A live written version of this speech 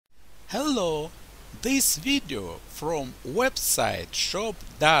Hello, this video from website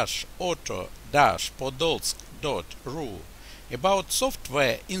shop-auto-podolsk.ru about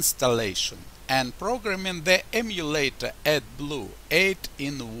software installation and programming the emulator AdBlue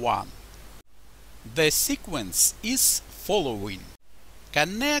 8-in-1. The sequence is following.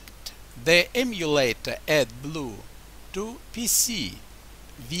 Connect the emulator AdBlue to PC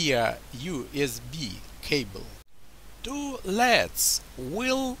via USB cable. Two LEDs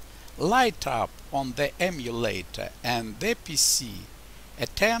will light up on the emulator and the PC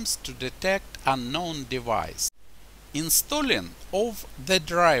attempts to detect unknown device. Installing of the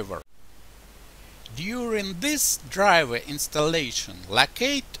driver. During this driver installation,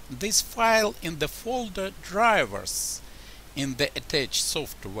 locate this file in the folder Drivers in the attached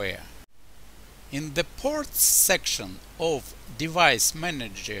software. In the Ports section of Device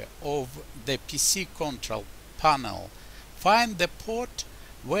Manager of the PC control panel, find the port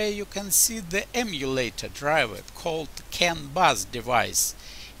where you can see the emulator driver called CAN bus device,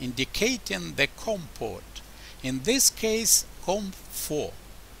 indicating the COM port, in this case COM4.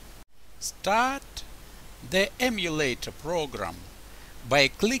 Start the emulator program by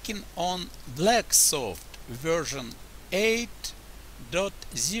clicking on Blacksoft version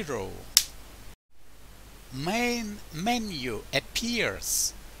 8.0. Main menu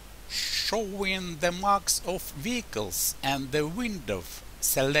appears, showing the marks of vehicles and the window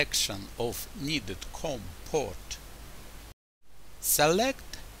selection of needed COM port.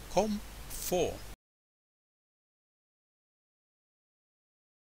 Select COM4.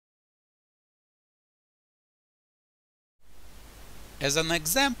 As an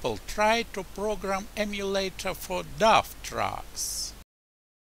example, try to program emulator for DAF trucks.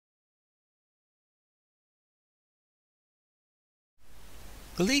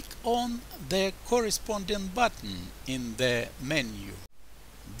 Click on the corresponding button in the menu.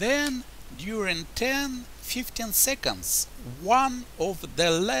 Then, during 10-15 seconds, one of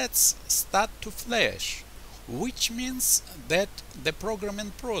the LEDs start to flash, which means that the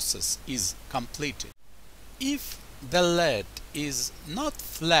programming process is completed. If the LED is not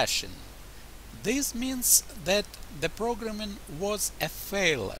flashing, this means that the programming was a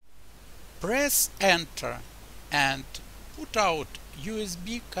failure. Press Enter and put out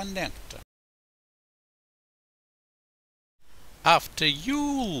USB connector. After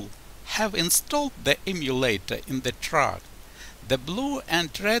you have installed the emulator in the truck, the blue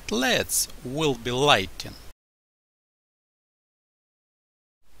and red LEDs will be lighting.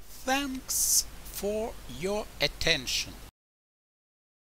 Thanks for your attention.